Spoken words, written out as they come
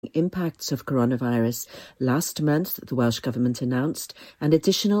impacts of coronavirus, last month the Welsh Government announced an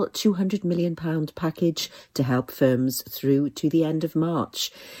additional £200 million package to help firms through to the end of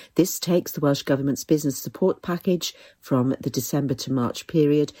March. This takes the Welsh Government's business support package from the December to March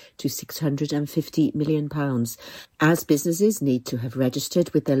period to £650 million. As businesses need to have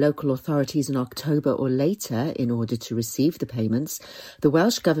registered with their local authorities in October or later in order to receive the payments, the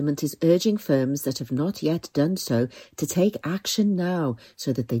Welsh Government is urging firms that have not yet done so to take action now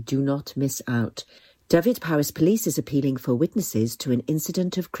so that they do not miss out. Dyfed-Powys Police is appealing for witnesses to an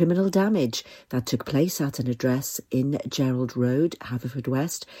incident of criminal damage that took place at an address in Gerald Road,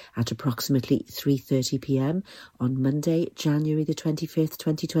 Haverfordwest, at approximately 3:30pm on Monday, January the 25th,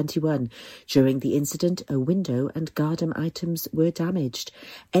 2021. During the incident, a window and garden items were damaged.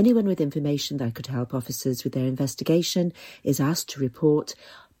 Anyone with information that could help officers with their investigation is asked to report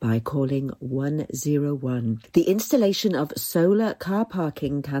by calling 101. The installation of solar car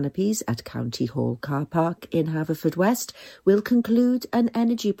parking canopies at County Hall Car Park in Haverfordwest will conclude an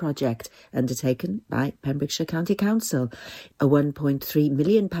energy project undertaken by Pembrokeshire County Council, a £1.3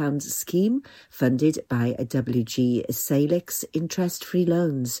 million scheme funded by WG Salix interest-free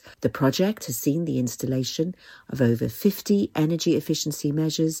loans. The project has seen the installation of over 50 energy efficiency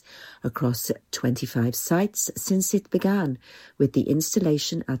measures across 25 sites since it began, with the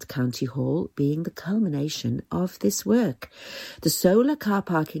installation at County Hall being the culmination of this work. The solar car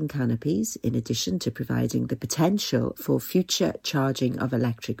parking canopies, in addition to providing the potential for future charging of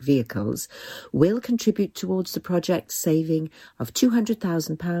electric vehicles, will contribute towards the project saving of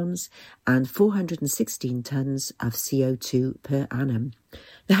 £200,000 and 416 tonnes of CO2 per annum.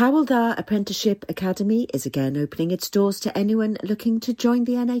 The Hywel Dda Apprenticeship Academy is again opening its doors to anyone looking to join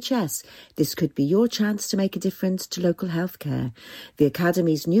the NHS. This could be your chance to make a difference to local healthcare. The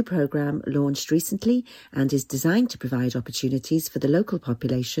Academy's new programme launched recently and is designed to provide opportunities for the local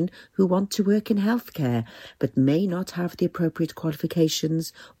population who want to work in healthcare but may not have the appropriate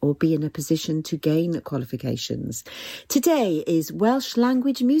qualifications or be in a position to gain qualifications. Today is Welsh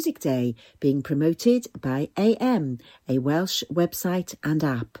Language Music Day, being promoted by AM, a Welsh website and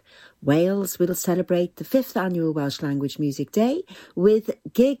app. Wales will celebrate the 5th annual Welsh Language Music Day with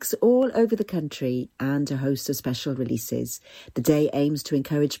gigs all over the country and a host of special releases. The day aims to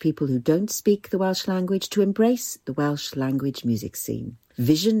encourage people who don't speak the Welsh language to embrace the Welsh language music scene.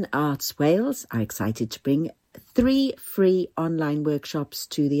 Vision Arts Wales are excited to bring 3 free online workshops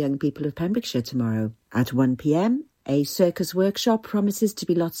to the young people of Pembrokeshire tomorrow. At 1pm, a circus workshop promises to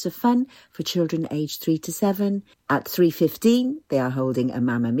be lots of fun for children aged 3 to 7. At 3:15, they are holding a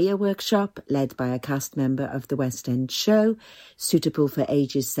Mamma Mia workshop led by a cast member of the West End show, suitable for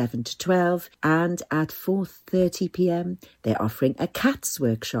ages 7 to 12. And at 4:30pm, they're offering a Cats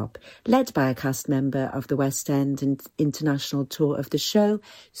workshop led by a cast member of the West End and international tour of the show,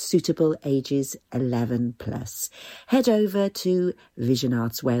 suitable ages 11 plus. Head over to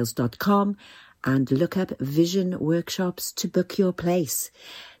visionartswales.com and look up Vision Workshops to book your place.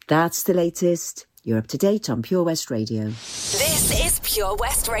 That's the latest. You're up to date on Pure West Radio. This is Pure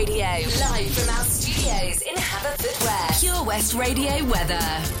West Radio, live from our studios in Haverfordwest. Pure West Radio weather.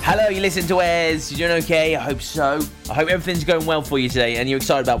 Hello, you listen to Wes. You doing okay? I hope so. I hope everything's going well for you today and you're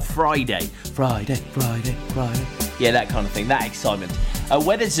excited about Friday. Friday. Yeah, that kind of thing, that excitement.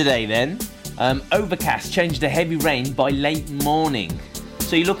 Weather today then, overcast, changed to heavy rain by late morning.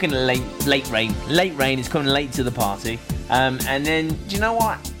 So you're looking at late rain. Late rain is coming late to the party. And then, do you know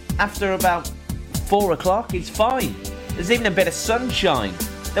what? After about 4 o'clock, it's fine. There's even a bit of sunshine.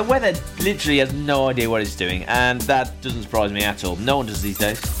 The weather literally has no idea what it's doing. And that doesn't surprise me at all. No one does these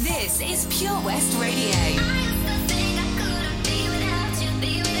days. This is Pure West Radio.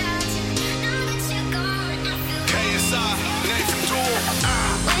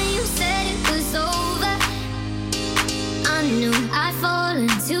 When you said it was over, I knew I'd fallen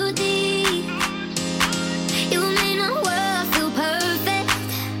too deep. You made my world feel perfect,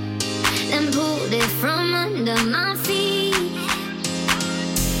 then pulled it from under my feet.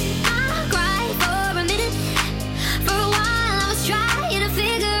 I cried for a minute, for a while I was trying to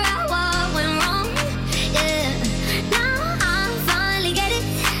figure out what went wrong. Yeah.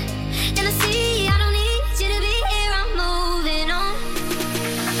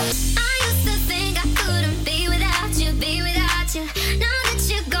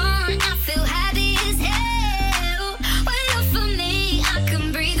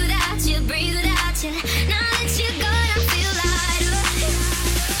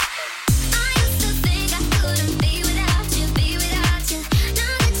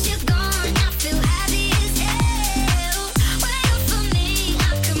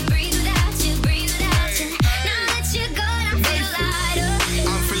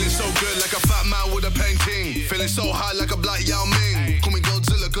 feeling so high like a black Yao Ming. Call me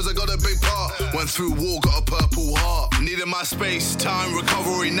Godzilla cause I got a big part. Went through war, got a purple heart. Needed my space, time,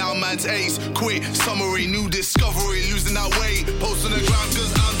 recovery. Now man's ace, quit, summary, new discovery. Losing that weight, post on the ground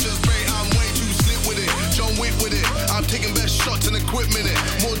cause I'm just bait. I'm way too slick with it, John Wick with it. I'm taking best shots and equipment it.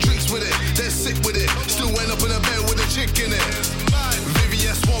 More drinks with it, they're sick with it. Still end up in a bed with a chick in it.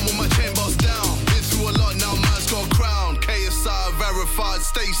 Vivian Swan with my chain boss down. Been through a lot, now man's got a crown. KSI verified,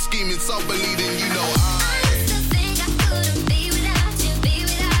 stay scheming, self-believing, you know I used to think I couldn't be without you, be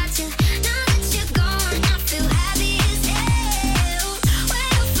without you. Now that you're gone, I feel happy as hell.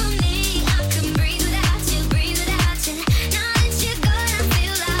 Well, for me, I couldn't breathe without you, breathe without you. Now that you're gone, I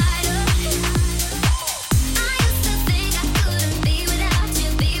feel lighter. I used to think I couldn't be without you,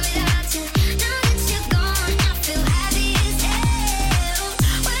 be without you. Now that you're gone, I feel happy as hell.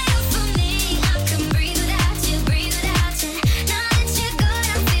 Well, for me, I couldn't breathe without you, breathe without you. Now that you're gone,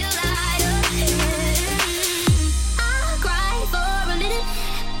 I feel lighter. I cried for a minute.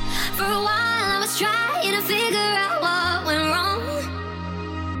 For a while, I was trying to figure out what went wrong.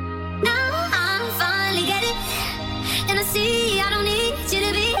 Now I finally get it, and I see I don't need you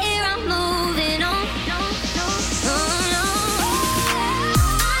to be here. I'm moving on. No, no, no, no.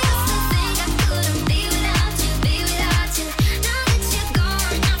 I used to think I couldn't be without you, be without you. Now that you're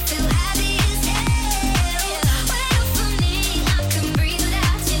gone, I feel happy as hell. Well, for me, I couldn't breathe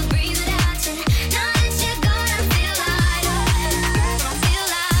without you, breathe without you. Now that you're gone, I feel lighter. I feel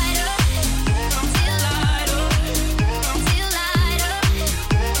lighter. I feel lighter.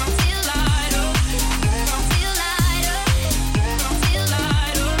 I feel lighter. I feel lighter. I feel lighter. I feel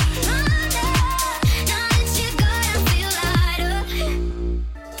lighter. Now that you're gone, I feel lighter.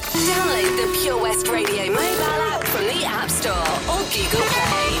 Download the Pure West Radio mobile app from the App Store or Google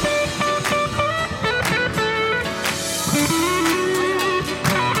Play.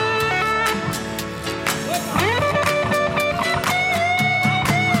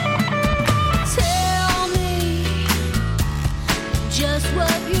 Tell me just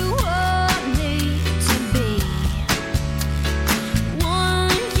what you want me to be.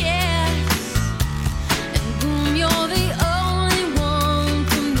 One yes, and boom, you're the only one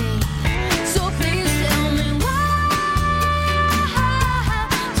for me. So please tell me why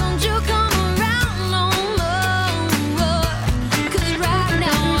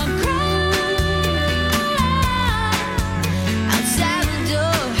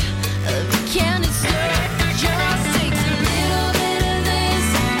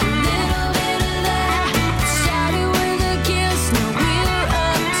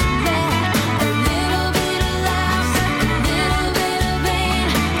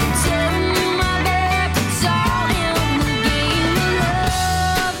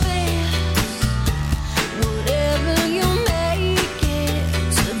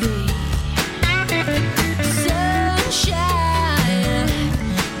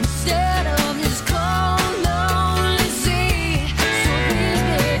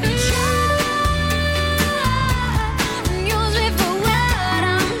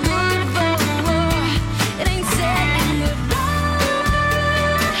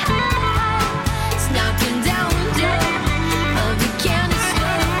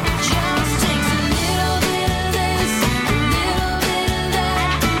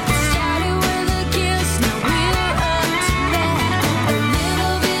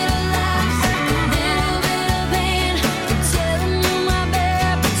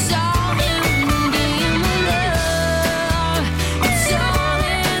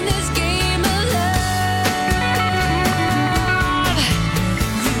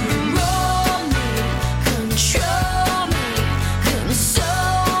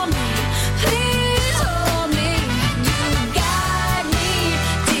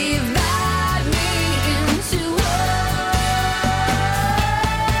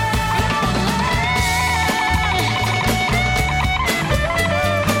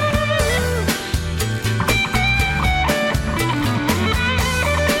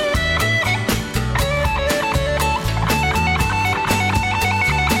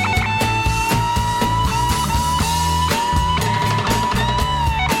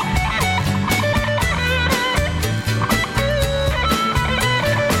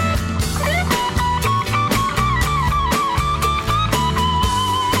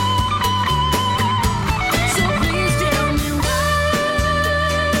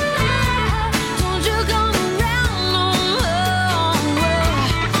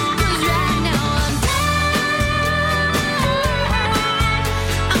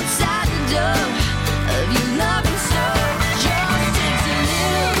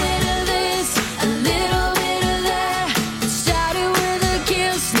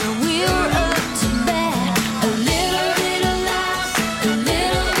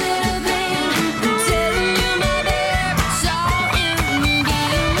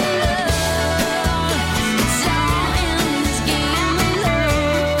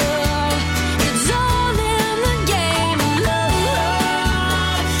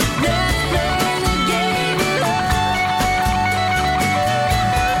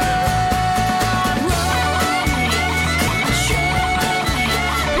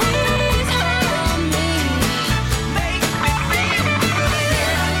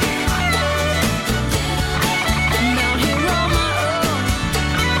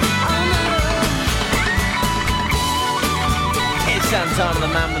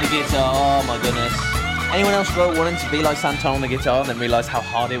man with a guitar. Oh my goodness. Anyone else grow up wanting to be like Santana on the guitar and then realise how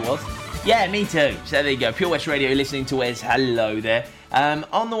hard it was? Yeah, me too. So there you go. Pure West Radio, you're listening to Wes. Hello there.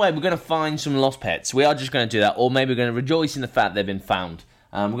 On the way, we're going to find some lost pets. We are just going to do that, or maybe we're going to rejoice in the fact they've been found.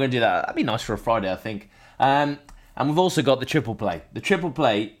 We're going to do that. That'd be nice for a Friday, I think. And we've also got the triple play. The triple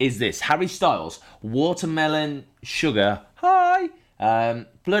play is this: Harry Styles, Watermelon Sugar. Hi.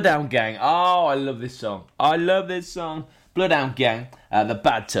 Bloodhound Gang. Oh, I love this song. Bloodhound Gang. The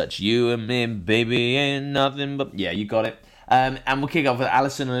Bad Touch. You and me, baby, ain't nothing but... Yeah, you got it. And we'll kick off with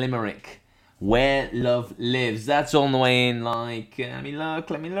Alison Limerick. Where Love Lives. That's on the way in like... Let me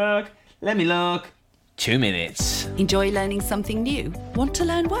look. 2 minutes. Enjoy learning something new? Want to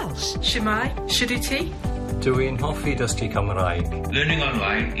learn Welsh? Shemai, Shuduti. Dwi'n hoffi dysgu Cymraeg. Learning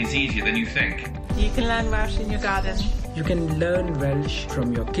online is easier than you think. You can learn Welsh in your garden. You can learn Welsh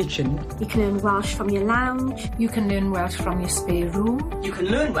from your kitchen. You can learn Welsh from your lounge. You can learn Welsh from your spare room. You can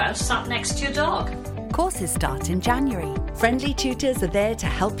learn Welsh sat next to your dog. Courses start in January. Friendly tutors are there to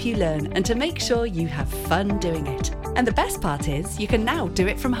help you learn and to make sure you have fun doing it. And the best part is, you can now do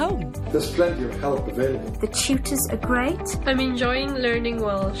it from home. There's plenty of help available. The tutors are great. I'm enjoying learning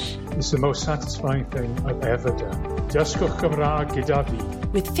Welsh. It's the most satisfying thing I've ever done. Dysgwch Cymraeg gyda fi.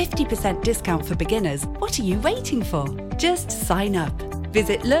 With 50% discount for beginners, what are you waiting for? Just sign up.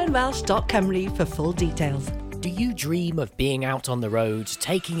 Visit learnwelsh.cymru for full details. Do you dream of being out on the road,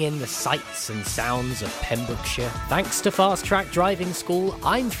 taking in the sights and sounds of Pembrokeshire? Thanks to Fast Track Driving School,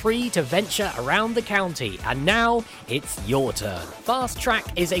 I'm free to venture around the county, and now it's your turn. Fast Track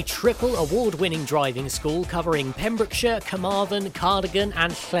is a triple award-winning driving school covering Pembrokeshire, Carmarthen, Cardigan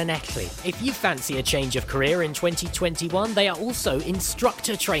and Llanelli. If you fancy a change of career in 2021, they are also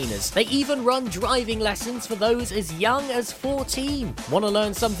instructor trainers. They even run driving lessons for those as young as 14. Want to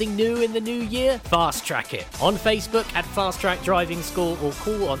learn something new in the new year? Fast Track it. On Facebook at Fast Track Driving School or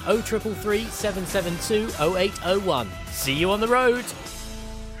call on 0333 772 0801. See you on the road.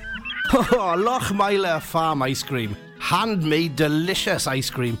 Lochmeyler Farm Ice Cream. Handmade delicious ice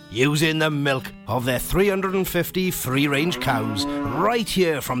cream using the milk of their 350 free-range cows right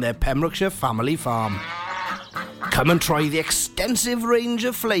here from their Pembrokeshire family farm. Come and try the extensive range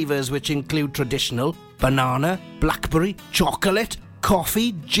of flavours which include traditional, banana, blackberry, chocolate,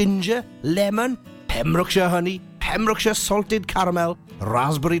 coffee, ginger, lemon, Pembrokeshire honey, Pembrokeshire salted caramel,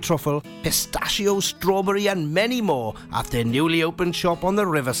 raspberry truffle, pistachio, strawberry and many more at their newly opened shop on the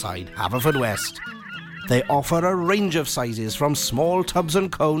Riverside, Haverfordwest. They offer a range of sizes from small tubs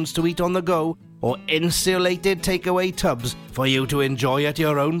and cones to eat on the go or insulated takeaway tubs for you to enjoy at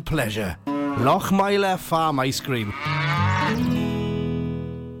your own pleasure. Lochmeyler Farm Ice Cream.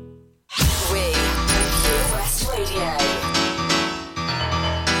 Pure West Radio.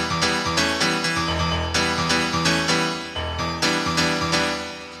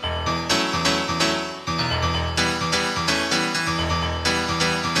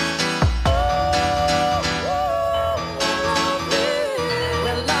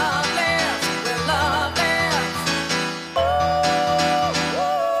 Well, love lives.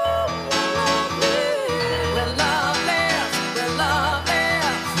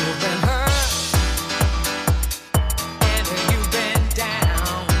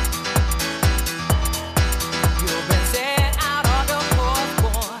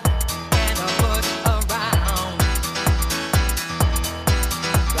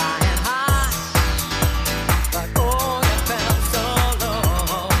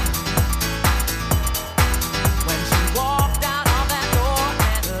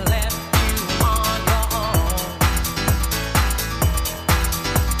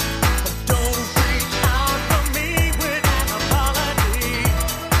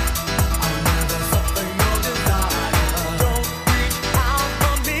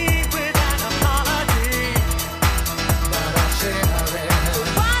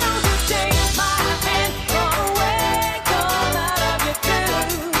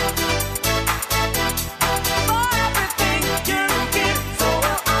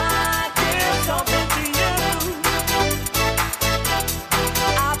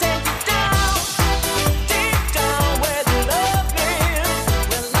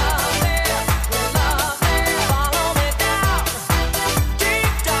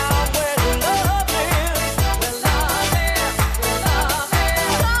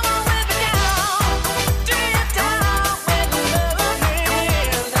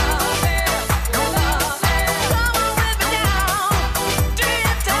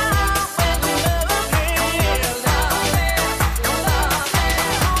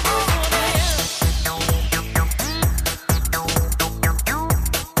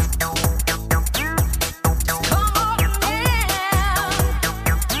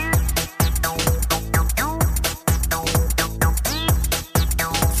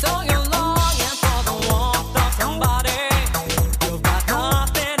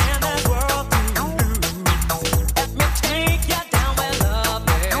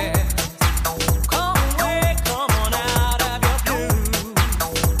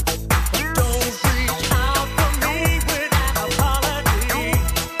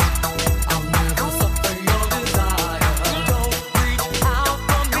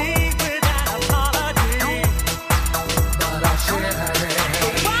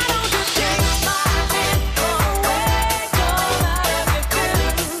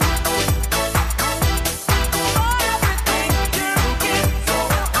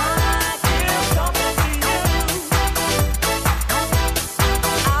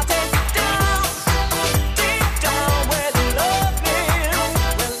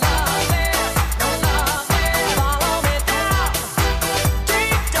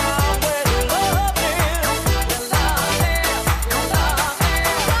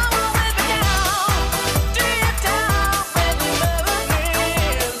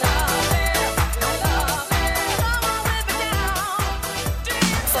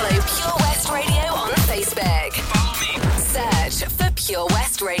 Pure West Radio on Facebook. Follow me. Search for Pure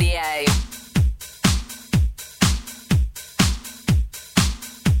West Radio.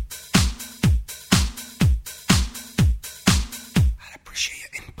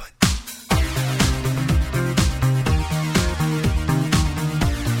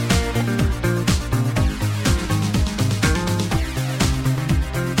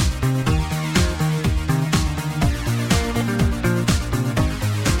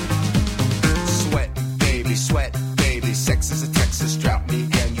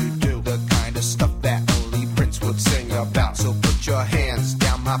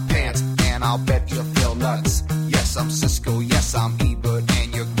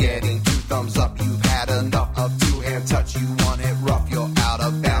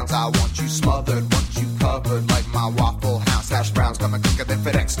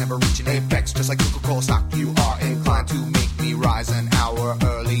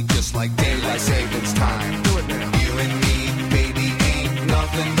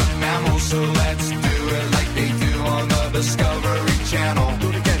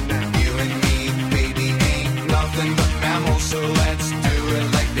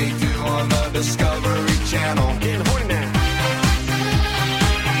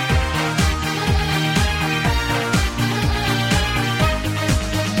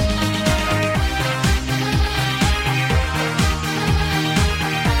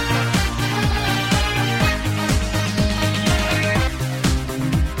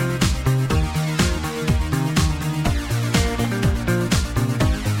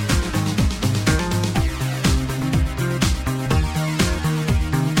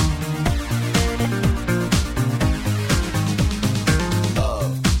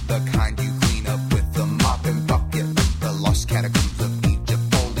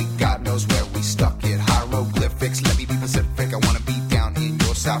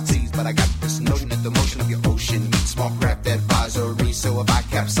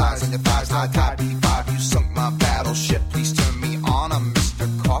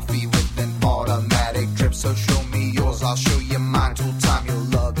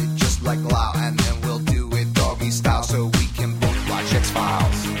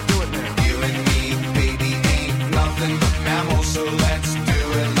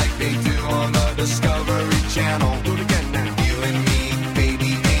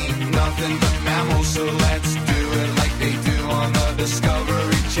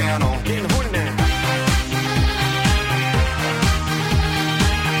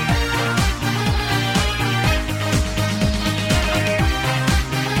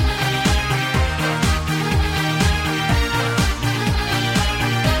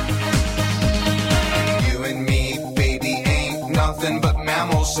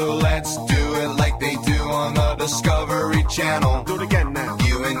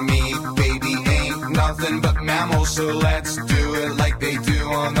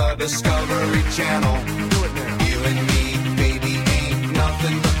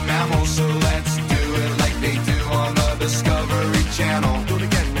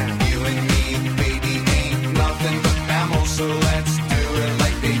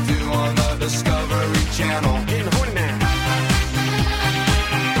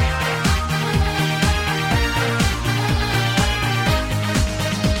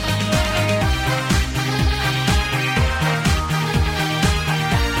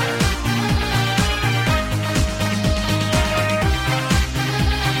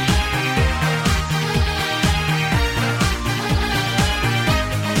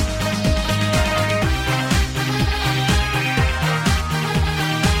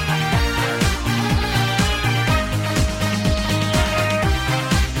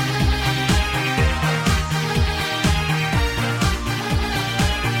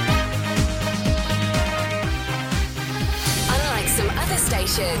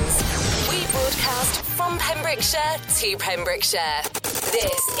 To Pembrokeshire.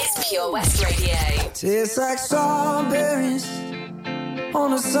 This is Pure West Radio. Tastes like strawberries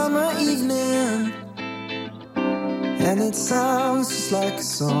on a summer evening, and it sounds just like a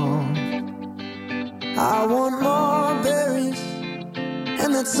song. I want more berries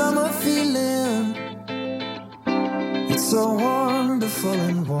and that summer feeling. It's so wonderful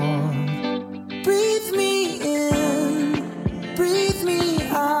and warm. Breathe me in, breathe me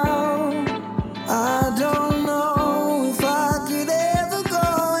out. I don't know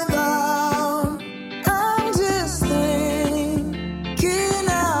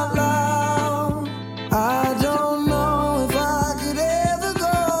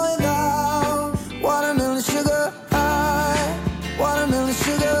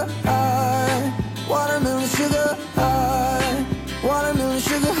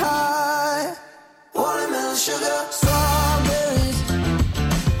sugar high.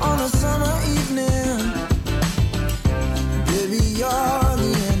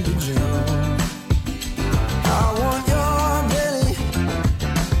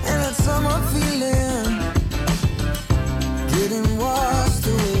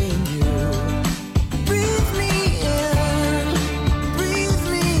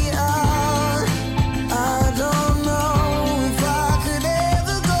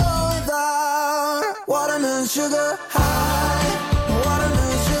 sugar high,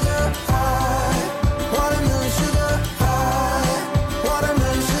 watermelon sugar high, watermelon sugar high,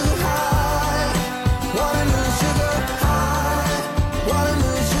 watermelon sugar high, watermelon sugar high,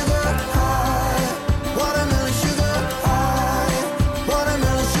 watermelon sugar high, watermelon sugar high,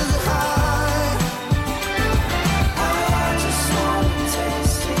 watermelon sugar high. I just wanna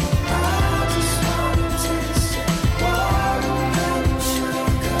taste it, I just wanna taste it, watermelon sugar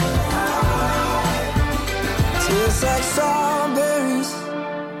high. Tastes like strawberries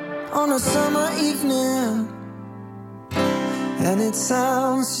on a summer evening, and it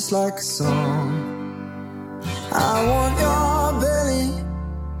sounds just like a song. I want your belly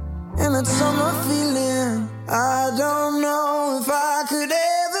and that summer feeling. I don't know if I could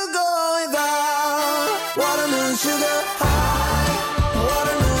ever go without watermelon sugar high,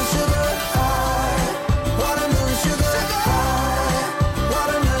 watermelon sugar high, watermelon sugar high,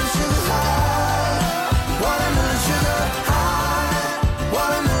 watermelon sugar high, watermelon sugar high,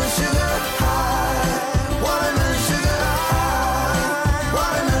 watermelon sugar high, watermelon sugar high,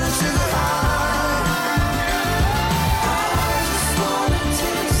 watermelon sugar high. I just wanna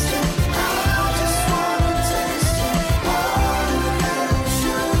taste it, I just wanna taste it, watermelon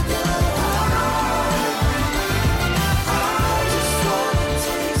sugar high. I just wanna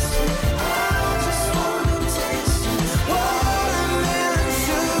taste it, I just wanna taste it, watermelon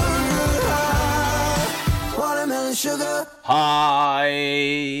sugar high, watermelon sugar. Hi,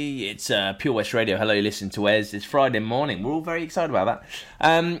 it's Pure West Radio. Hello, you listen to Wes. It's Friday morning. We're all very excited about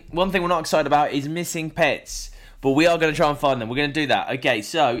that. One thing we're not excited about is missing pets, but we are going to try and find them. We're going to do that. Okay,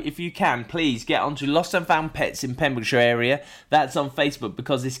 so if you can, please get onto Lost and Found Pets in Pembrokeshire area. That's on Facebook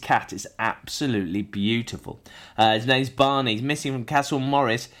because this cat is absolutely beautiful. His name's Barney. He's missing from Castle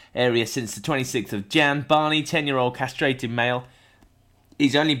Morris area since the 26th of Jan. Barney, 10-year-old castrated male.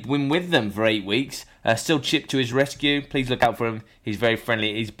 He's only been with them for 8 weeks. Still chipped to his rescue. Please look out for him. He's very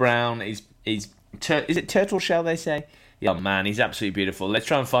friendly. He's brown. Is it turtle shell, they say? Yeah, man, he's absolutely beautiful. Let's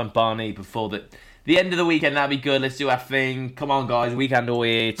try and find Barney before the end of the weekend. That'd be good. Let's do our thing. Come on, guys. Weekend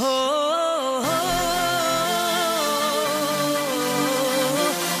away.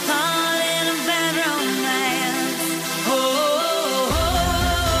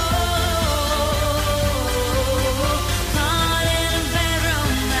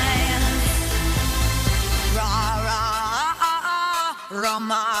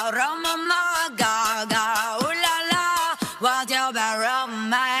 Roma, Roma, ma, ga, ga, ooh la la, what's your bad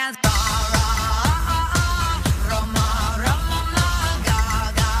romance? Ga, ra, Roma, Roma, ma, ga,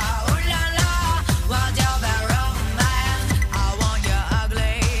 ga, ooh la la, what's your bad romance? I want you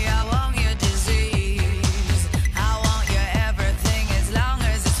ugly, I want you disease, I want you everything as long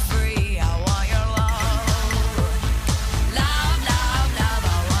as it's free. I want your love, love, love, love,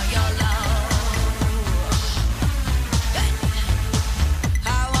 I want your love. I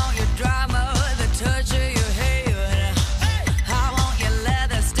want your drama.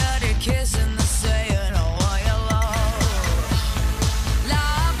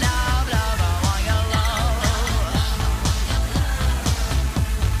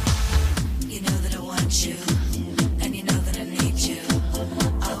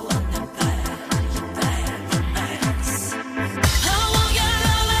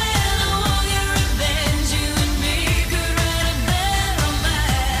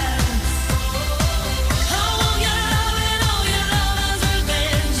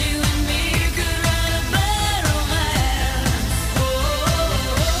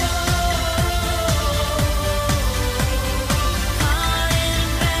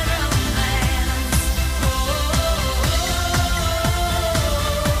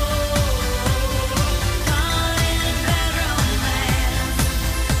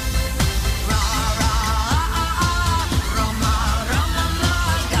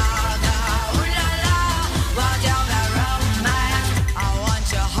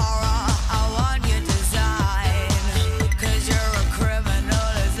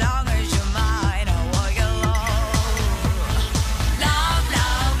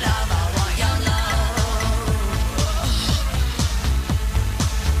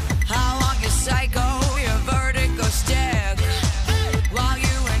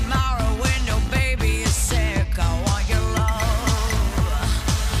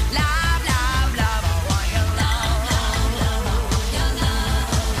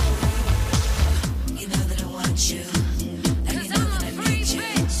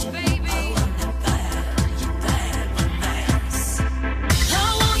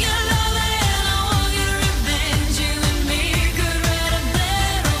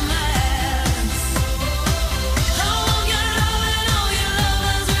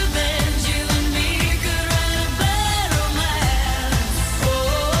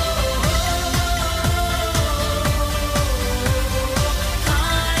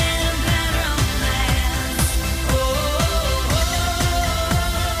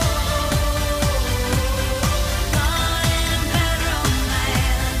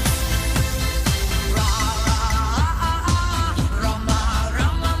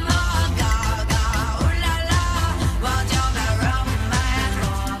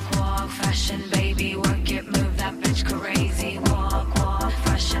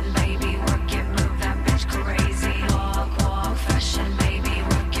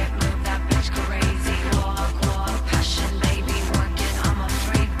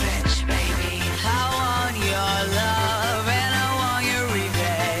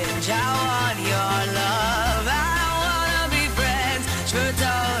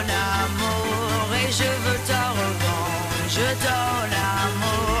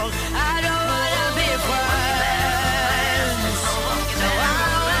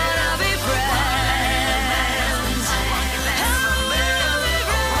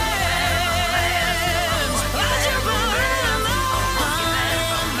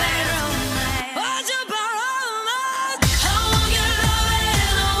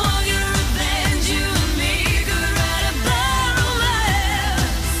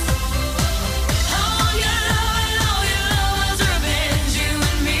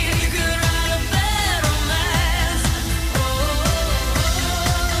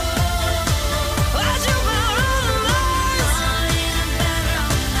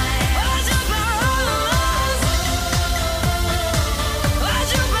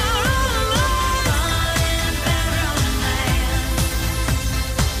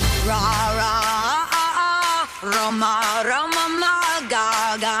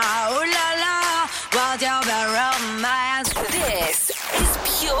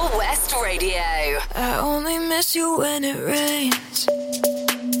 West Radio. I only miss you when it rains,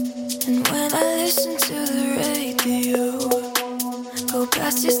 and when I listen to the radio, go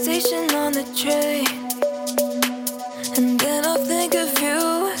past your station on the train, and then I'll think of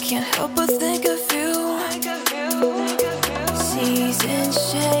you. Can't help but think of you.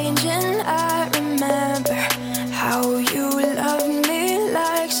 Seasons change and I remember how you loved me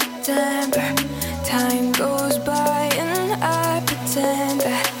like September. Time goes by and I pretend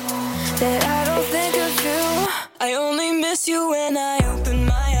that I don't think of you. I only miss you when I open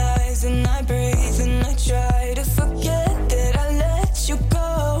my eyes and I breathe and I try to forget that I let you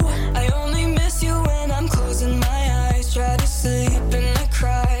go. I only miss you when I'm closing my eyes, try to sleep and I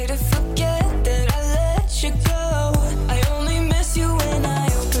cry to forget that I let you go. I only miss you when I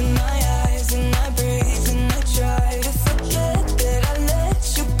open my eyes and I breathe and I try to forget that I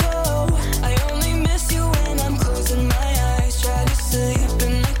let you go. I only miss you when I'm closing my eyes, try to sleep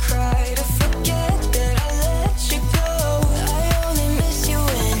and I cry to forget that I let you go. I only miss you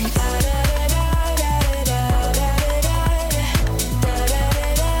when I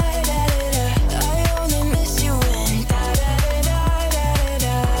only miss you when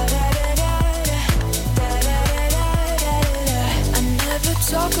I never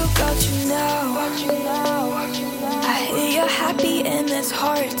talk about you now. I hear you're happy and it's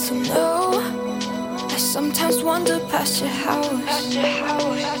hard to know. I sometimes wander past your house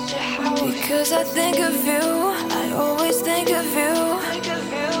because I think of you. I always think of you.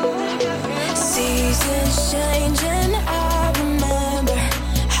 Seasons change and I remember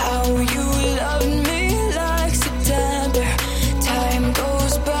how you loved me like September. Time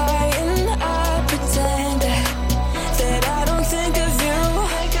goes by and I pretend that I don't think of you.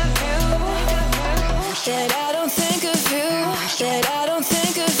 That I don't think of you. That I don't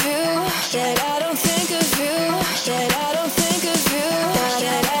think of you. That I don't think of you. That I don't think of you.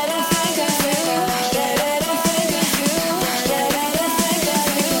 That I don't think of you. That I don't think of you. That I don't think of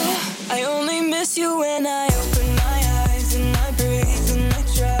you. I only miss you when I open my eyes and I breathe and I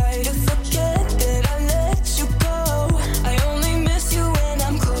try to forget that I let you go. I only miss you when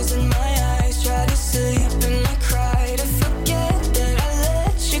I'm closing my eyes, try to sleep and I cry to forget that I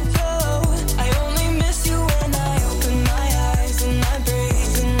let you go. I only miss you when I open my eyes and I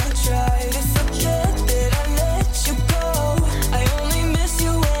breathe and I try to forget that I let you go. I only miss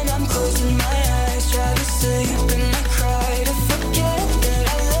you when I'm closing my eyes, try to sleep and I cry to forget that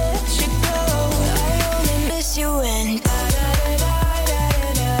I let you go. I only miss you when I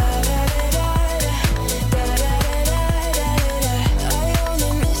only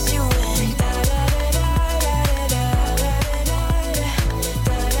miss you when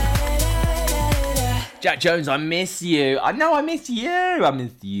Jack Jones, I miss you. I know I miss you. I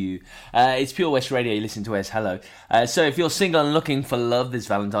miss you. It's Pure West Radio. You listen to us. Hello. So if you're single and looking for love this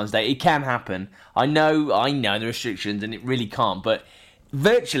Valentine's Day, it can happen. I know the restrictions and it really can't, but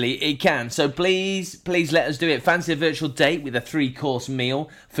virtually it can. So please let us do it. Fancy a virtual date with a 3-course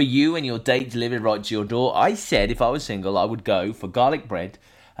meal for you and your date delivered right to your door? I said if I was single, I would go for garlic bread,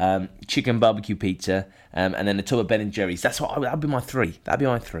 chicken barbecue pizza, and then a tub of Ben & Jerry's. That'd be my 3. That'd be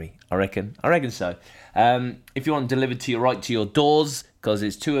my 3. I reckon so. If you want delivered to your doors, because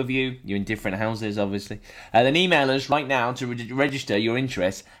it's 2 of you, you're in different houses, obviously, then email us right now to register your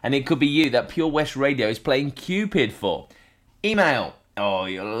interest, and it could be you that Pure West Radio is playing Cupid for. Email. Oh,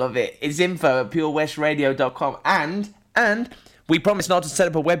 you'll love it. It's info@purewestradio.com, and we promise not to set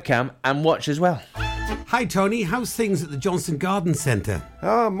up a webcam and watch as well. Hi Tony, how's things at the Johnston Garden Centre?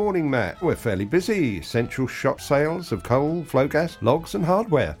 Morning Matt. We're fairly busy. Essential shop sales of coal, flow gas, logs and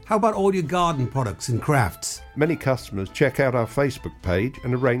hardware. How about all your garden products and crafts? Many customers check out our Facebook page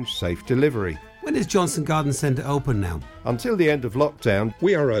and arrange safe delivery. When is Johnston Garden Centre open now? Until the end of lockdown,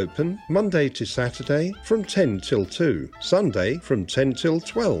 we are open Monday to Saturday from 10 till 2, Sunday from 10 till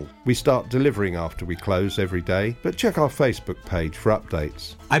 12. We start delivering after we close every day, but check our Facebook page for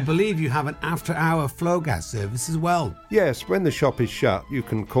updates. I believe you have an after-hour flow gas service as well. Yes, when the shop is shut, you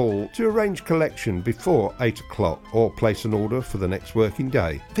can call to arrange collection before 8 o'clock or place an order for the next working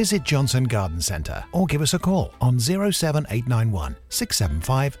day. Visit Johnston Garden Centre or give us a call on 07891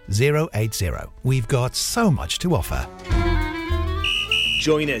 675 080. We've got so much to offer.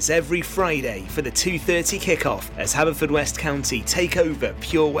 Join us every Friday for the 2:30 kickoff as Haverfordwest County take over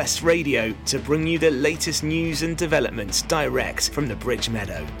Pure West Radio to bring you the latest news and developments direct from the Bridge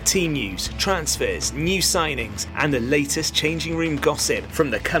Meadow. Team news, transfers, new signings and the latest changing room gossip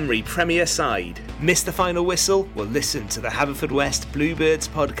from the Cymru Premier side. Miss the final whistle? Well, listen to the Haverfordwest Bluebirds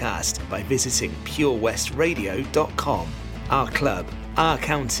podcast by visiting purewestradio.com. Our club, our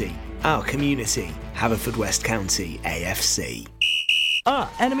county, our community. Haverfordwest County AFC.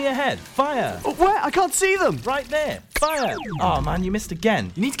 Ah, enemy ahead. Fire. Oh, where? I can't see them. Right there. Fire. Oh, man, you missed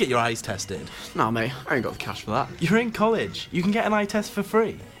again. You need to get your eyes tested. Nah, mate, I ain't got the cash for that. You're in college. You can get an eye test for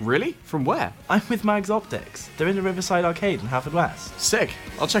free. Really? From where? I'm with Mags Optics. They're in the Riverside Arcade in Haverfordwest. Sick.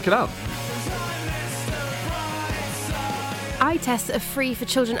 I'll check it out. Eye tests are free for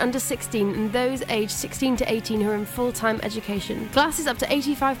children under 16 and those aged 16 to 18 who are in full-time education. Glasses up to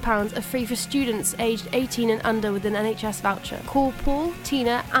 £85 are free for students aged 18 and under with an NHS voucher. Call Paul,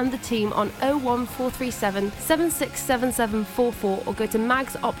 Tina and the team on 01437 767744 or go to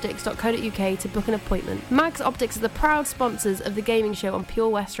magsoptics.co.uk to book an appointment. Mags Optics are the proud sponsors of the gaming show on Pure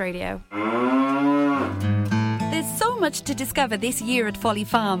West Radio. There's so much to discover this year at Folly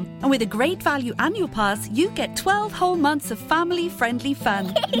Farm. And with a great value annual pass, you get 12 whole months of family-friendly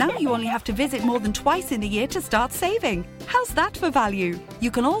fun. Now you only have to visit more than twice in the year to start saving. How's that for value? You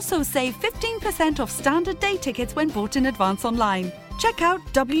can also save 15% off standard day tickets when bought in advance online. Check out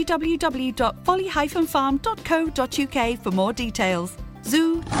www.folly-farm.co.uk for more details.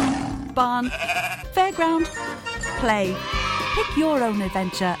 Zoo, barn, fairground, play. Pick your own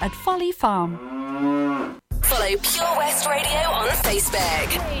adventure at Folly Farm. Follow Pure West Radio on Facebook.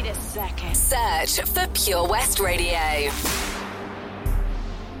 Wait a second. Search for Pure West Radio.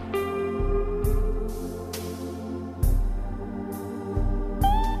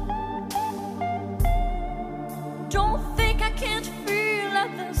 Don't think I can't feel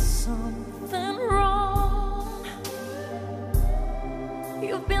like there's something wrong.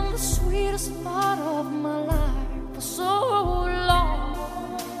 You've been the sweetest part of my life for so long.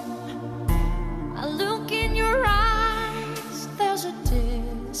 I look in your eyes, there's a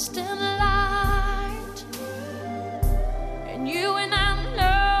distant light, and you and I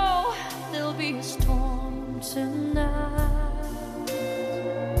know there'll be a storm tonight.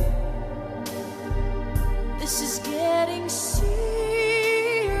 This is getting serious.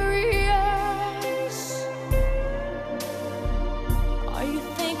 Are you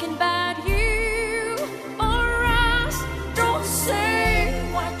thinking about you or us? Don't say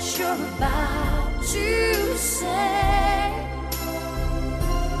what you're about to say.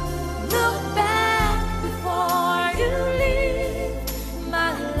 Look back before you leave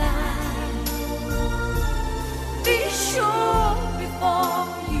my life. Be sure before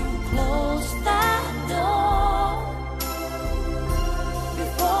you close that door,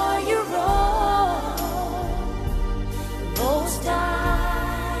 before you roll those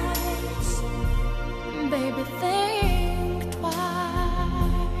dice. Baby, think twice.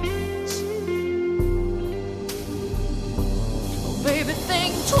 Baby,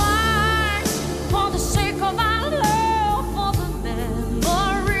 think twice for the sake of our love, for the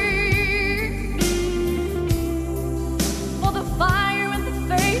memory, for the fire and the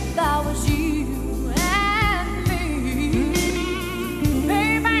faith that was you and me.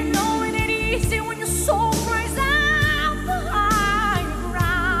 Babe, I know it ain't easy when your soul cries out the higher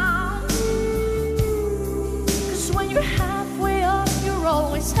ground. 'Cause when you're halfway up, you're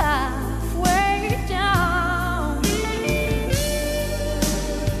always halfway down.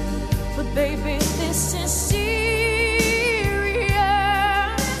 Baby, this is serious.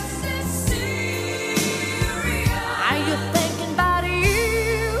 Are you thinking about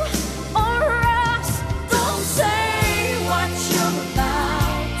you or us? Don't say what you're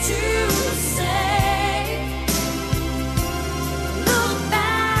about to say. Look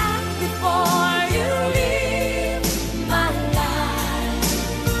back before you leave my life.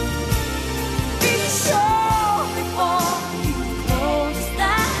 Be sure before you close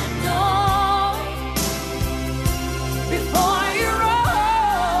that door,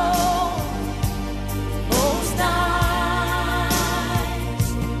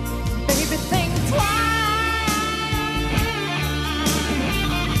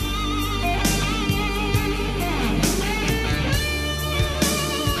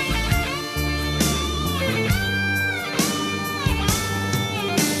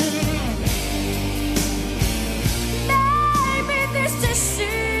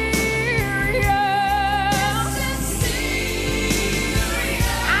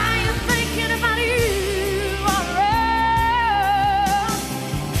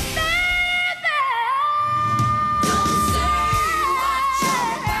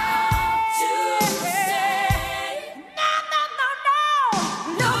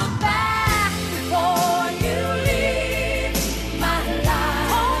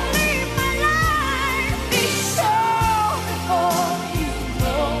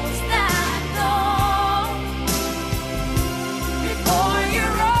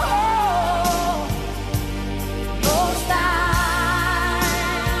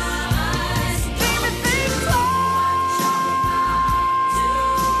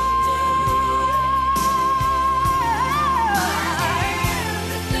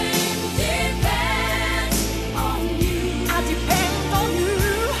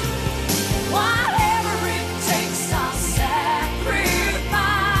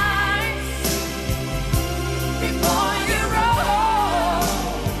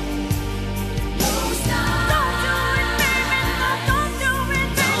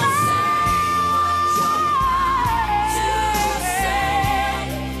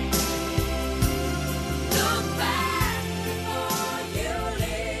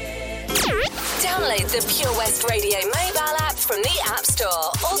 the Pure West Radio mobile app from the App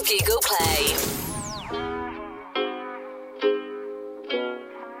Store or Google Play.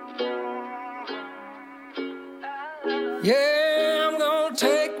 Yeah, I'm gonna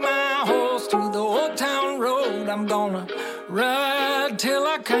take my horse through the old town road. I'm gonna ride till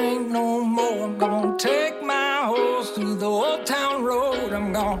I can't no more. I'm gonna take my horse through the old town road.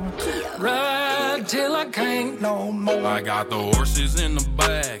 I'm gonna ride till I can't no more. I got the horses in the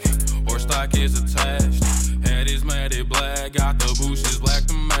bag, horse stock is attached. Head is matted black, got the bushes black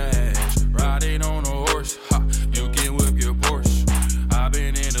to match. Riding on a horse, ha, you can whip your Porsche. I've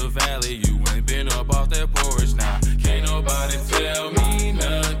been in the valley, you ain't been up off that porch. Now, can't nobody tell me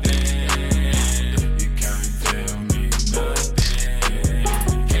nothing. You can't tell me nothing.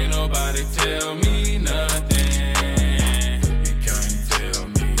 Can't nobody tell me nothing. You can't tell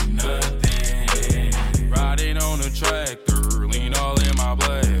me nothing. Riding on a tractor, lean all in my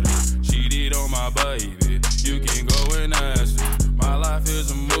bladder. Cheated on my baby, you can go and ask her. My life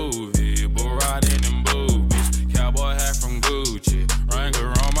is a movie, bull riding in boobies. Cowboy hat from Gucci, Wrangler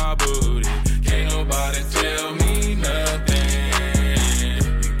on my booty. Can't nobody tell me nothing.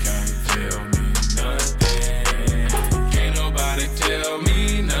 You can't tell me nothing. Can't nobody tell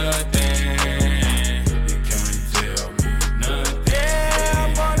me nothing. You can't tell me nothing. Yeah,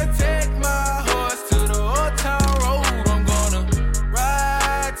 I'm gonna take my horse to the old town road. I'm gonna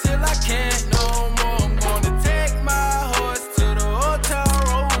ride till I can't no more. I'm gonna take my horse to the old town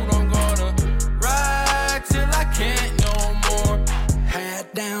road. I'm gonna ride till I can't no more.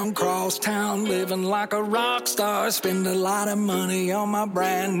 Hat down, cross town, living like a rock star. Spend a lot of money on my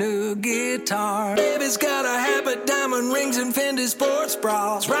brand new guitar. Baby's got a habit, diamond rings and Fendi sports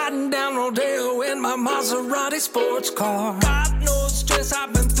bras. Riding down Rodeo in my Maserati sports car. Got no stress,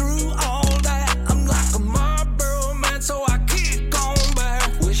 I've been through all that. I'm like a Marlboro man, so I keep going back.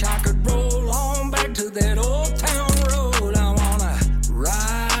 Wish I could roll on back to that old town road. I wanna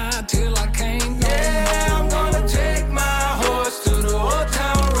ride till I can't no Yeah, I'm gonna take my horse to the old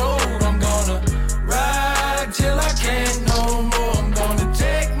town road. I'm gonna ride till I can't no more. I'm gonna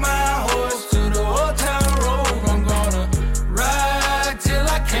take my horse to the old town road. I'm gonna ride till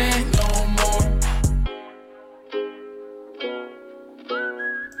I can't no more.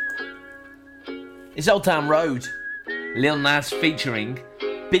 It's Old Town Road. Lil Nas featuring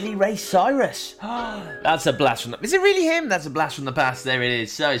Billy Ray Cyrus. That's a blast from the... Is it really him? That's a blast from the past. There it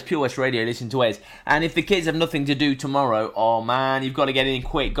is. So it's Pure West Radio. Listen to Wes. And if the kids have nothing to do tomorrow, oh man, you've got to get in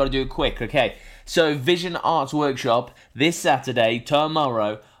quick. Got to do it quick, okay? So Vision Arts Workshop this Saturday,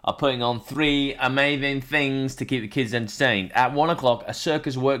 tomorrow, are putting on 3 amazing things to keep the kids entertained. At 1 o'clock, a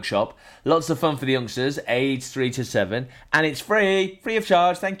circus workshop. Lots of fun for the youngsters, aged 3 to 7. And it's free of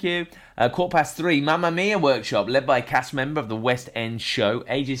charge, thank you. 3:15, Mamma Mia workshop, led by a cast member of the West End show,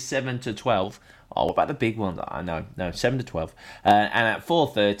 ages 7 to 12. Oh, what about the big ones? I know, 7 to 12. And at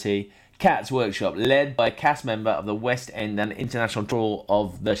 4:30, Cats Workshop, led by a cast member of the West End and international tour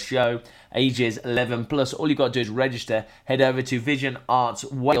of the show, ages 11 plus. All you got to do is register. Head over to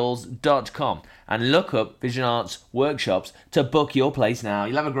visionartswales.com and look up Vision Arts Workshops to book your place now.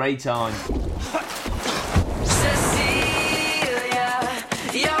 You'll have a great time.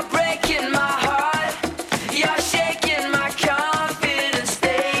 You're breaking my heart. You're shaking my confidence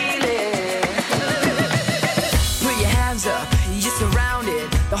daily. Put your hands up, you're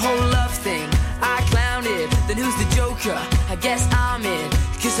surrounded. The whole love thing, I clowned it. Then who's the joker? I guess I'm in.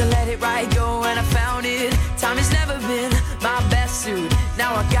 Cause I let it right go and I found it. Time has never been my best suit.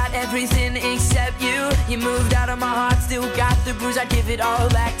 Now I got everything except you. You moved out of my heart, still got the bruise. I give it all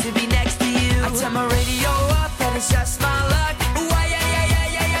back to be next to you. I turn my radio up and it's just my luck. Why,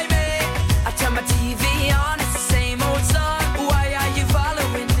 yeah, babe. I turn my TV on, it's the same old song. Why are you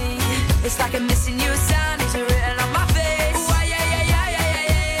following me? It's like I'm missing you, sound is written on my face. Why,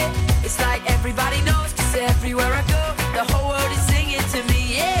 yeah. It's like everybody knows, cause everywhere I go, the whole world is singing to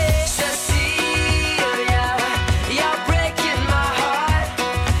me, yeah. Cecilia, you're breaking my heart.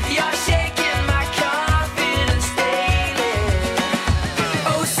 You're shaking my confidence daily.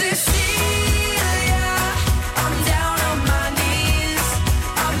 Oh, Cecilia, I'm down on my knees.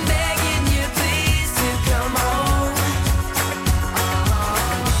 I'm begging you please to come home.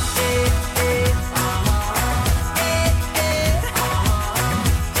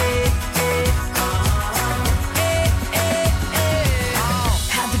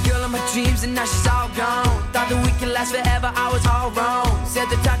 Had the girl in my dreams and now she's all gone. Thought that we could last forever, I was all wrong. Said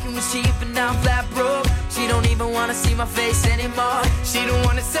the talking was cheap and now I'm flat broke. She don't even wanna see my face anymore. She don't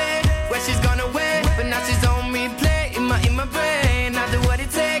wanna say where she's gonna wait, but now she's on replay in my brain. I do what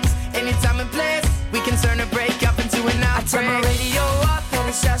it takes, any time and place. We can turn a break up into an outbreak. I turn my radio up and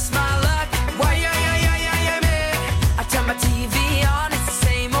it's just my luck. Why, yeah.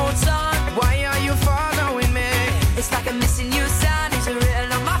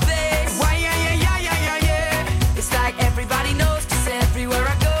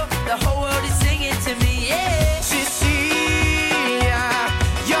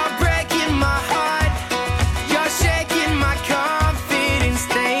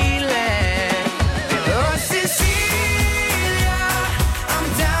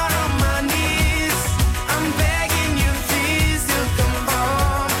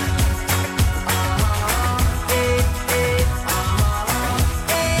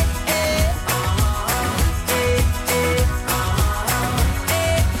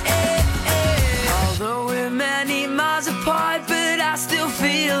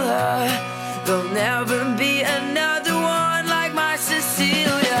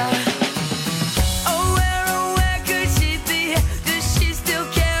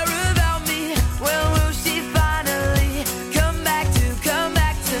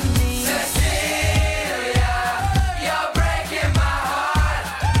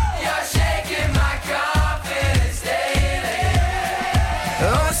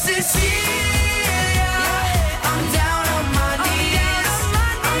 Cecilia, I'm down on my knees.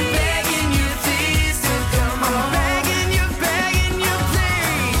 I'm begging you, please, to come on. Begging you,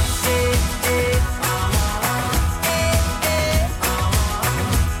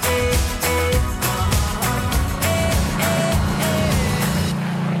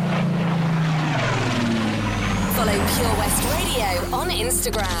 Follow Pure West Radio on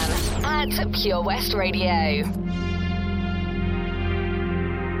Instagram at Pure West Radio.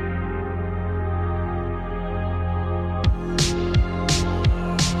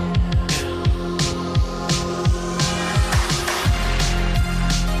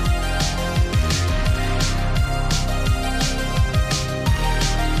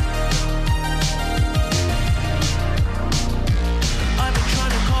 I've been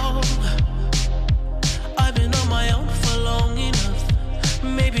trying to call. I've been on my own for long enough.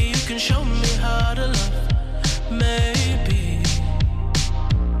 Maybe you can show me how to love. Maybe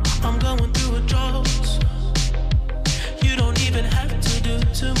I'm going through a drought. You don't even have to do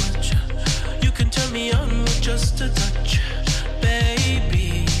too much. You can turn me on with just a touch,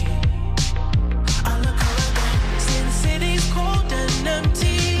 baby. I look around, see the city's cold and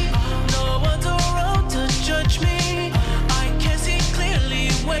empty. No one's around to judge me. I can see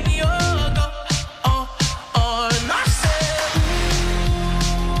clearly when you're gone. I said,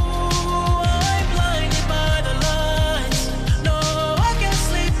 ooh, I'm blinded by the lights. No, I can't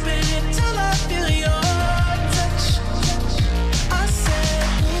sleep until I feel your touch. I said,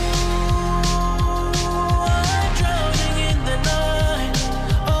 ooh, I'm drowning in the night.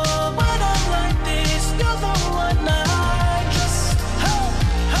 Oh, when I'm like this, you're the one I just, hey,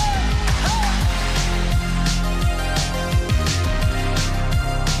 hey, hey.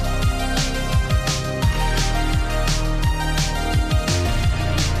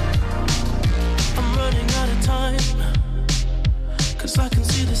 I'm running out of time, 'cause I can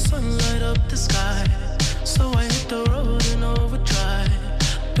see the sun light up the sky. So I hit the road in overdrive,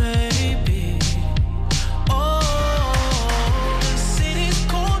 baby. Oh, the city's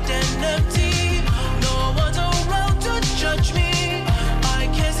cold and empty. No one's around to judge me. I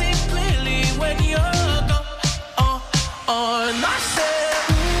can see clearly when you're gone. And I said,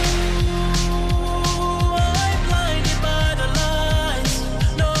 ooh, I'm blinded by the lights.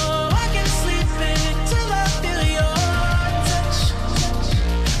 No, I can't sleep until I feel your touch.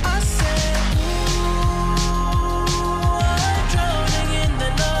 I said, ooh, I'm drowning in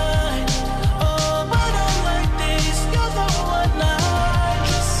the night. Oh, when I'm like this, you're the one I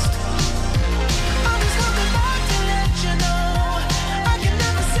just. I'm just coming back to let you know I can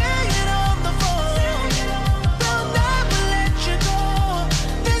never say it on the phone. They'll never let you go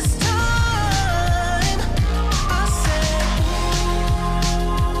this time. I said,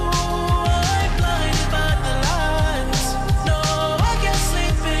 ooh, I'm blinded by the lights. No, I can't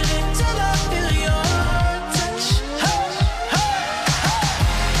sleep until I feel your touch. Hey, hey,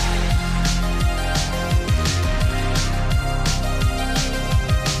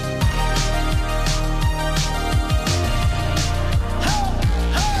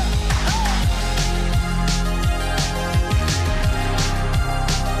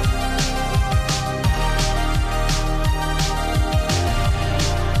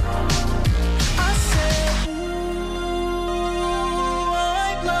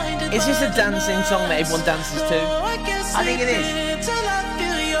 Is this a dancing song that everyone dances to? I think it is.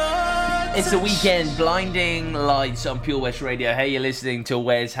 It's the weekend, Blinding Lights on Pure West Radio. Hey, you're listening to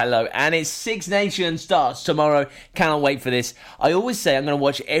Where's Hello, and it's Six Nations starts tomorrow. Cannot wait for this. I always say I'm going to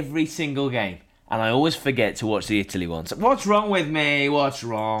watch every single game, and I always forget to watch the Italy ones. What's wrong with me? What's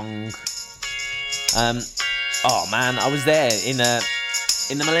wrong? Oh man, I was there in the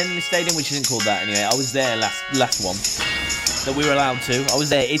Millennium Stadium, which isn't called that anyway. I was there last one that we were allowed to. I was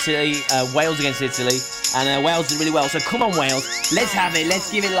there, Italy, Wales against Italy, and Wales did really well. So come on, Wales, let's have it. Let's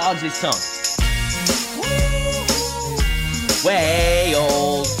give it large this time.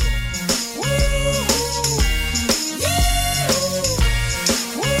 Wales.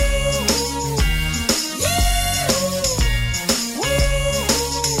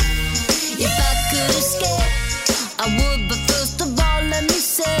 If I could escape, I would, but first of all, let me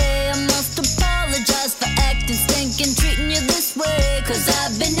say I must apologize for acting stinking, treating you this way. 'Cause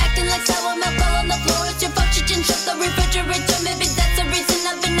I've been acting like sour milk all on the floor. It's your fault you didn't shut the refrigerator. Maybe that's the reason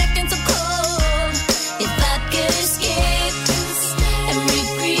I've been acting so cold. If I could escape and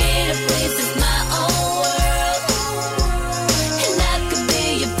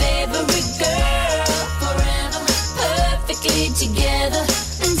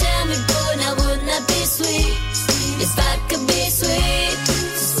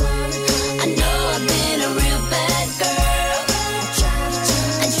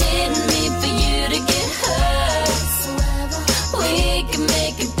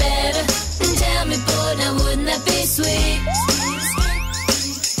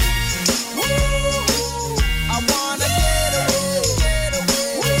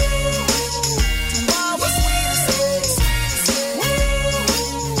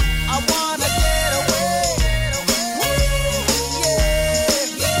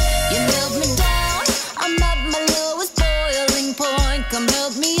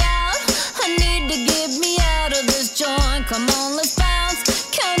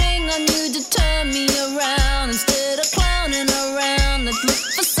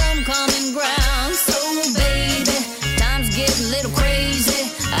common ground. So baby, time's getting a little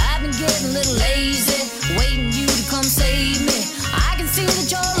crazy. I've been getting a little lazy, waiting you to come save me. I can see that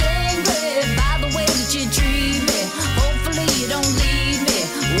you're angry by the way that you treat me. Hopefully you don't leave me.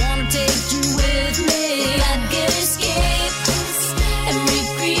 Wanna take you with me. I can escape this and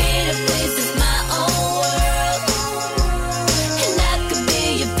recreate a place that's my own world. And I could be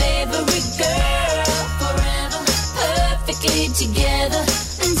your favorite girl forever, perfectly together.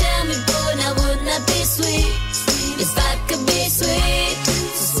 And tell me, boy, now wouldn't that be sweet? If I could be sweet.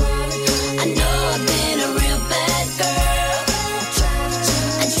 I know I've been a real bad girl.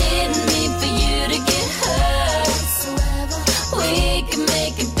 I didn't mean for you to get hurt. We can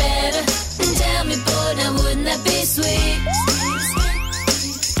make it better. And tell me, boy, now wouldn't that be sweet?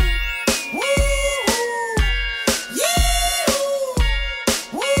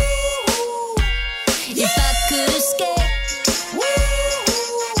 If I could escape,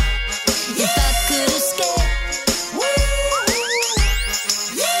 if I could escape,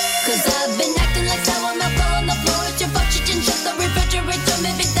 'cause I've been acting like sour milk on the floor. It's your fault you didn't shut the refrigerator.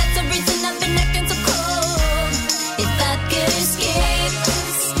 Maybe that's the reason I've been acting so cold. If I could escape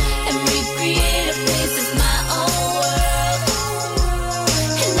and recreate a place that's my own world,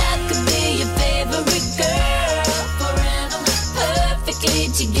 and I could be your favorite girl forever, perfectly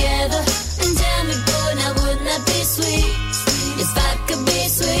together. And tell me, boy, now wouldn't that be sweet? If I could be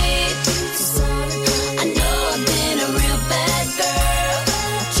sweet. I know I've been a real bad girl.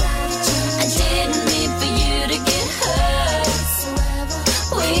 I didn't mean for you to get hurt.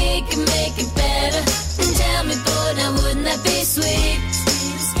 We can make it better. And tell me, boy, now wouldn't that be sweet?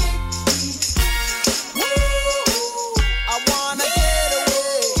 I wanna get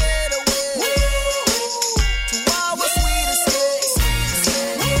away to our sweet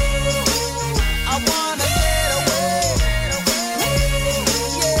escape. I wanna get away,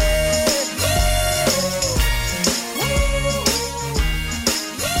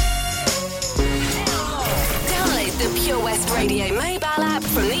 Download the Pure West Radio mobile app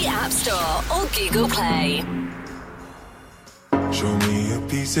from the App Store or Google Play. Show me a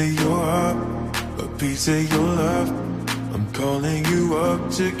piece of your heart, a piece of your love. I'm calling you up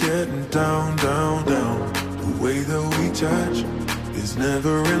to getting down, down, down. The way that we touch is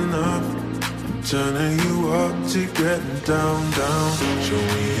never enough. I'm turning you up to getting down, down. Show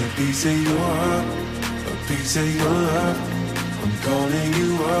me a piece of your heart, a piece of your love. I'm calling you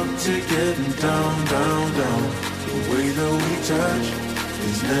up to getting down, down, down. The way that we touch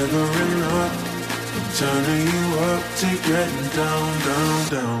is never enough. I'm turning you up to getting down, down,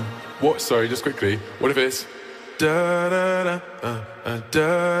 down. What? Sorry, just quickly. What if it's Da da da, da da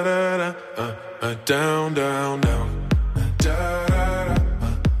da, down, down, down. Da da da,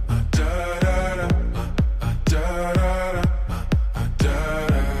 da da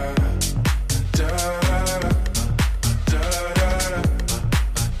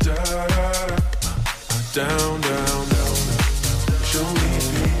down, down, down. Show me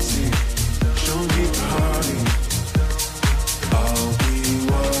pity, show me party. I'll be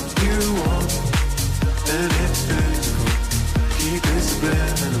what you want, and it's physical. Keep it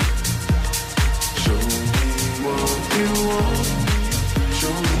subliminal. Show me what you want.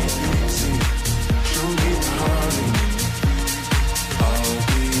 Show me pity, show me party. I'll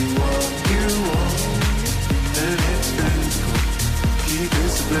be what you want, and it's physical. Keep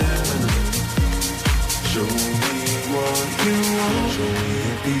it subliminal. Show me what you want. Show me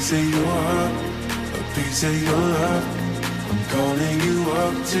a piece of your heart, a piece of your love. I'm calling you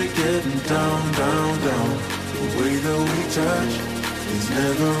up to getting down, down, down. The way that we touch is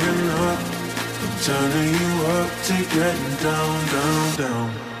never enough. I'm turning you up to getting down, down, down.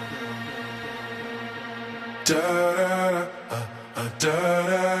 Da da da, da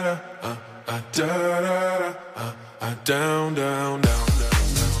da da, da da da, down, down, down, da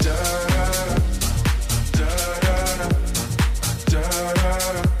da.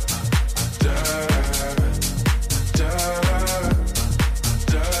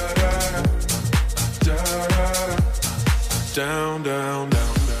 Down, down, down,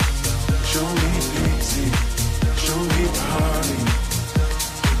 down. Show me pity, show me party.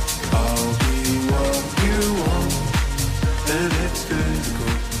 I'll be what you want, and it's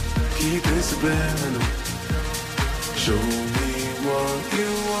physical. Keep it subliminal. Show me what you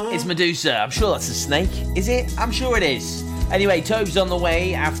want. It's Medusa. I'm sure that's a snake. Is it? I'm sure it is. Anyway, Tobe's on the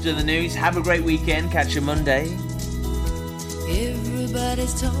way after the news. Have a great weekend. Catch you Monday.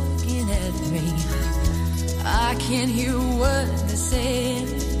 Everybody's talking at me. I can't hear a word they're saying.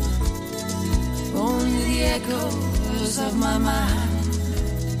 Only the echoes of my mind.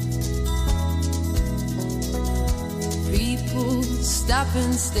 people stop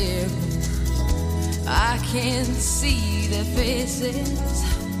and stare. I can't see their faces,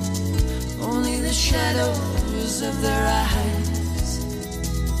 only the shadows of their eyes.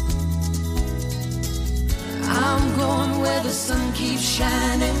 I'm going where the sun keeps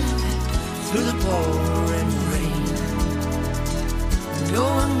shining through the pouring rain,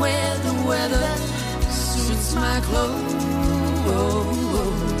 going where the weather suits my clothes,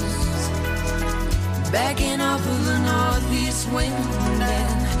 backing off of the northeast wind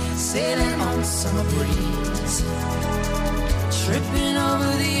and sailing on summer breeze, tripping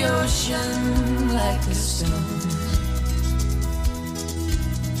over the ocean like a stone.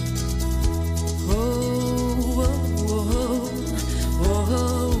 Oh, oh, oh, oh,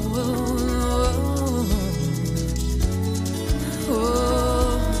 oh, oh.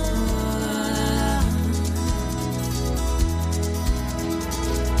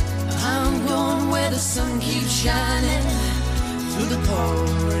 I'm going where the sun keeps shining through the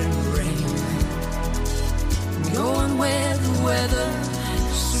pouring rain, going where the weather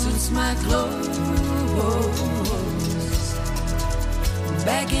suits my clothes,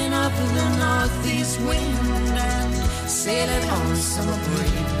 backing up in the northeast wind and sailing on summer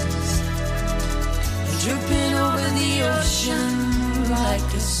breeze, dripping over the ocean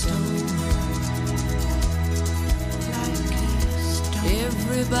like a stone.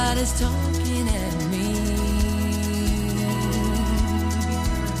 Everybody's talking at me.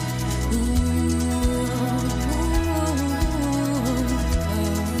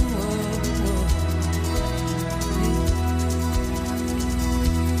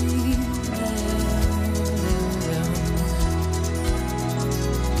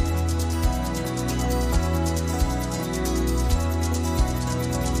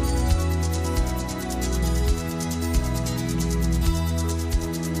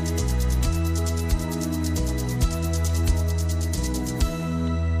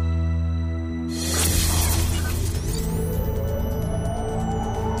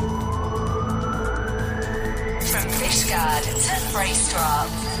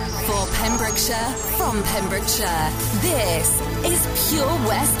 For Pembrokeshire, from Pembrokeshire, this is Pure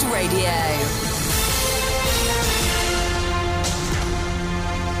West Radio.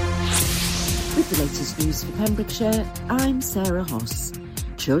 With the latest news for Pembrokeshire, I'm Sarah Hoss.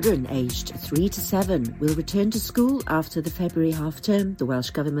 Children aged 3 to 7 will return to school after the February half-term, the Welsh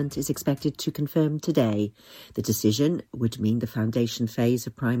Government is expected to confirm today. The decision would mean the foundation phase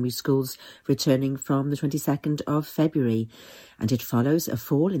of primary schools returning from the 22nd of February, and it follows a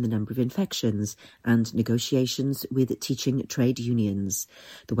fall in the number of infections and negotiations with teaching trade unions.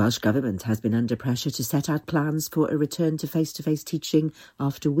 The Welsh Government has been under pressure to set out plans for a return to face-to-face teaching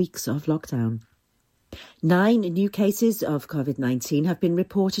after weeks of lockdown. 9 new cases of COVID-19 have been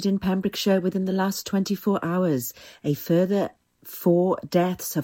reported in Pembrokeshire within the last 24 hours. A further 4 deaths have